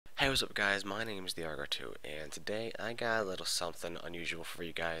Hey, what's up guys, my name is the Argo2, and today I got a little something unusual for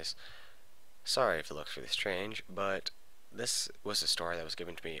you guys. Sorry if it looks really strange, but this was a story that was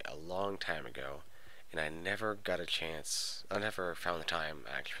given to me a long time ago, and I never found the time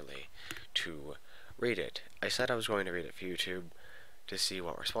actually to read it. I said I was going to read it for YouTube to see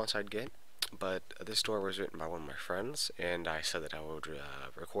what response I'd get, but this story was written by one of my friends, and I said that I would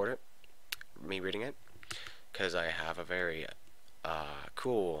record it, me reading it, because I have a very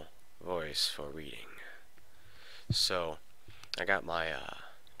cool voice for reading. So I got my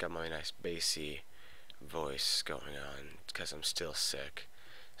nice bassy voice going on because I'm still sick.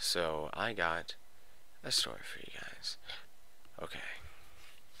 So I got a story for you guys. Okay.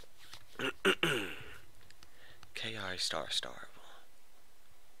 Ki Starable.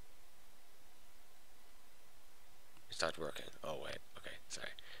 It stopped working. Oh wait. Okay. Sorry.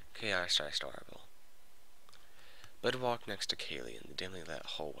 Ki Starable. Bud walked next to Kaylee in the dimly lit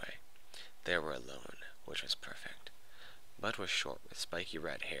hallway. They were alone, which was perfect. Bud was short with spiky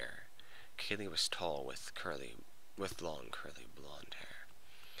red hair. Kaylee was tall with long curly blonde hair.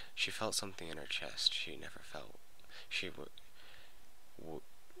 She felt something in her chest she never felt.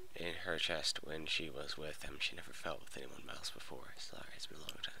 In her chest when she was with him. She never felt with anyone else before. Sorry, it's been a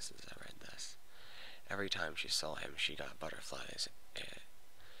long time since I read this. Every time she saw him, she got butterflies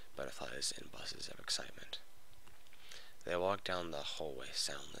and buzzes of excitement. They walked down the hallway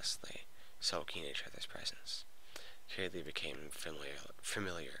soundlessly, soaking in each other's presence. Kaylee became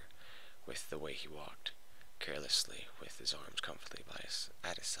familiar with the way he walked, carelessly, with his arms comfortably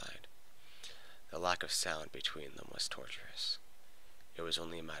at his side. The lack of sound between them was torturous. It was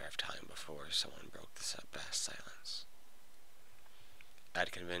only a matter of time before someone broke the vast silence.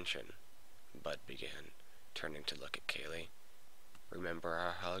 At convention, Bud began, turning to look at Kaylee. "Remember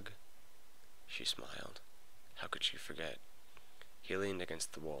our hug?" She smiled. How could she forget? He leaned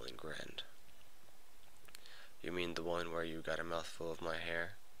against the wall and grinned. "You mean the one where you got a mouthful of my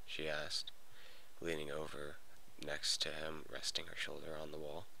hair?" she asked, leaning over next to him, resting her shoulder on the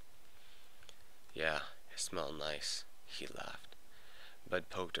wall. "Yeah, it smelled nice," he laughed. Bud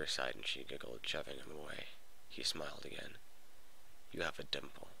poked her side and she giggled, shoving him away. He smiled again. "You have a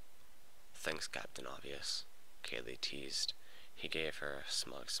dimple." "Thanks, Captain Obvious," Kaylee teased. He gave her a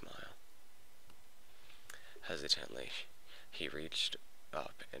smug smile. Hesitantly, he reached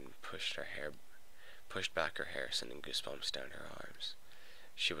up and pushed back her hair, sending goosebumps down her arms.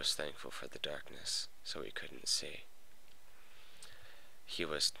 She was thankful for the darkness, so he couldn't see. He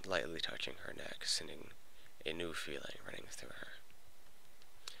was lightly touching her neck, sending a new feeling running through her.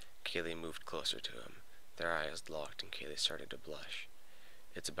 Kaylee moved closer to him. Their eyes locked and Kaylee started to blush.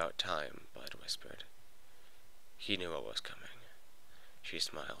 "It's about time," Bud whispered. He knew what was coming. She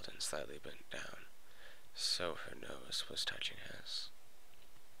smiled and slightly bent down, so her nose was touching his.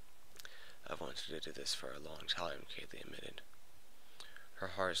 "I've wanted to do this for a long time," Kaylee admitted. Her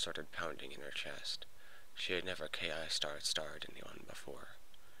heart started pounding in her chest. She had never starred anyone before,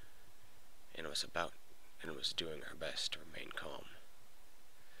 and was doing her best to remain calm.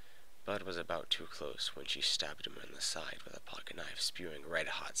 Bud was about too close when she stabbed him in the side with a pocket knife, spewing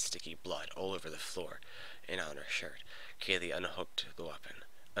red-hot, sticky blood all over the floor and on her shirt. Kaylee unhooked her weapon,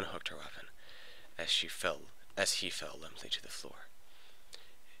 as he fell limply to the floor.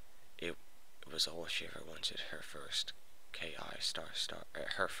 It was all she ever wanted her first Ki-Star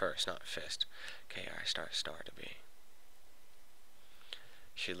to be.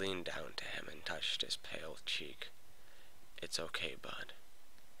 She leaned down to him and touched his pale cheek. "It's okay, Bud.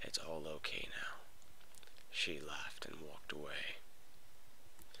 It's all okay now." She laughed and walked away.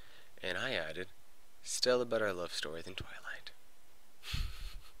 And I added, "Still a better love story than Twilight."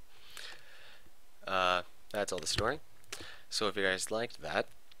 That's all the story. So if you guys liked that,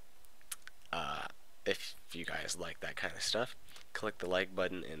 if you guys like that kind of stuff, click the like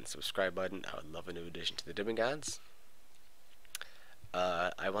button and subscribe button. I would love a new addition to the Dipping Gods.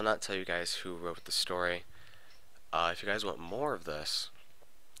 I will not tell you guys who wrote the story. If you guys want more of this,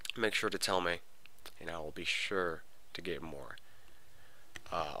 make sure to tell me, and I will be sure to get more.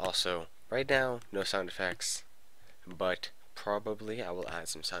 Also, right now, no sound effects, but probably I will add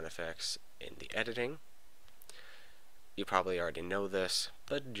some sound effects in the editing. You probably already know this,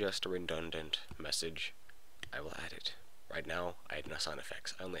 but just a redundant message. I will add it. Right now, I had no sound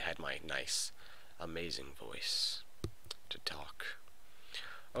effects. I only had my nice, amazing voice to talk.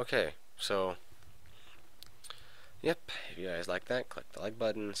 Okay, so, yep, if you guys like that, click the like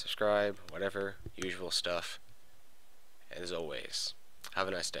button, subscribe, whatever, usual stuff. As always, have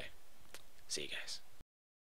a nice day. See you guys.